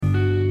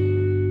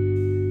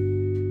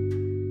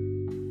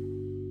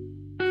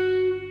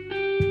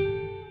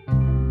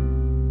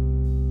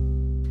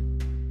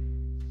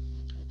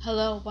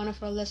Hello,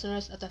 wonderful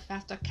listeners of the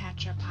Factor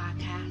Catcher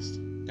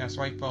podcast. That's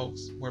right,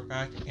 folks. We're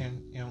back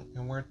and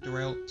we're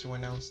thrilled to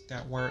announce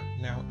that we're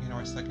now in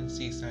our second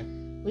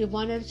season. We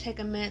wanted to take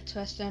a minute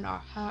to extend our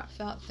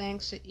heartfelt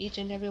thanks to each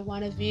and every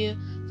one of you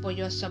for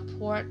your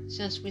support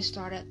since we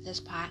started this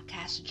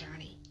podcast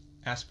journey.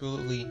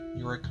 Absolutely.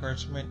 Your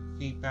encouragement,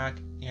 feedback,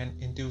 and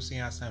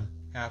enthusiasm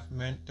have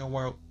meant the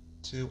world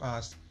to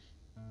us.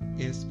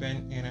 It's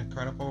been an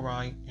incredible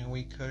ride, and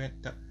we couldn't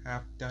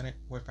have done it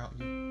without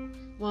you.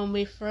 When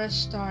we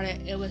first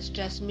started, it was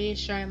just me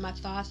sharing my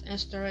thoughts and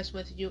stories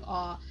with you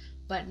all.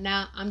 But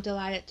now I'm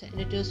delighted to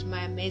introduce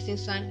my amazing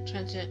son,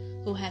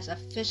 Trenton, who has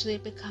officially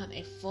become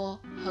a full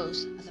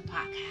host of the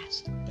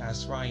podcast.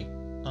 That's right.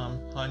 I'm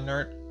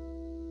honored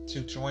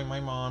to join my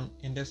mom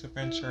in this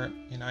adventure,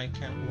 and I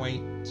can't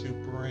wait to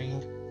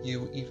bring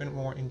you even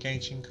more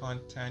engaging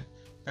content,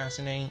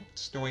 fascinating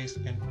stories,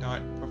 and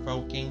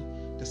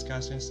thought-provoking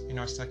discussions in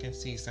our second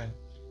season.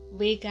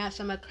 We got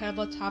some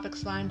incredible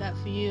topics lined up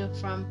for you,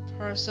 from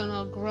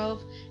personal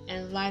growth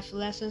and life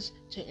lessons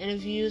to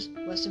interviews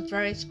with some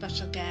very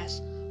special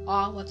guests,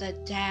 all with a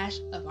dash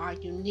of our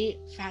unique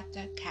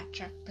Factor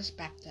Catcher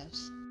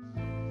perspectives.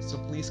 So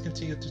please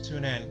continue to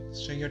tune in,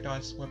 share your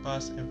thoughts with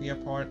us, and be a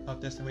part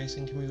of this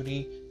amazing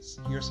community.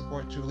 Your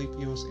support truly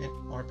fuels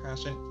our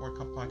passion for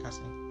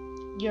podcasting.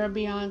 You're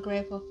beyond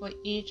grateful for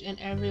each and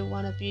every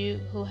one of you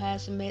who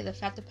has made the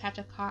Factor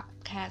Catcher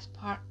podcast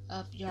part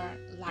of your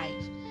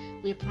life.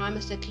 We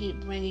promise to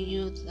keep bringing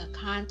you the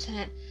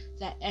content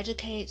that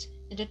educates,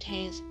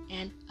 entertains,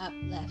 and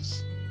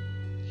uplifts.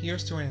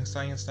 Here's to an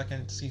exciting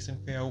second season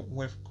filled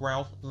with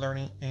growth,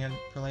 learning, and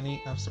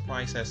plenty of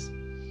surprises.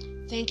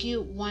 Thank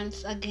you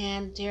once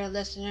again, dear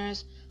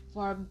listeners,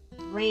 for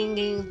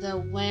bringing the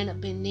wind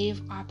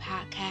beneath our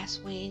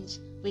podcast wings.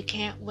 We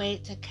can't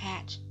wait to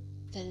catch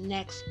the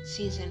next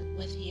season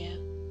with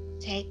you.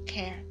 Take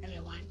care.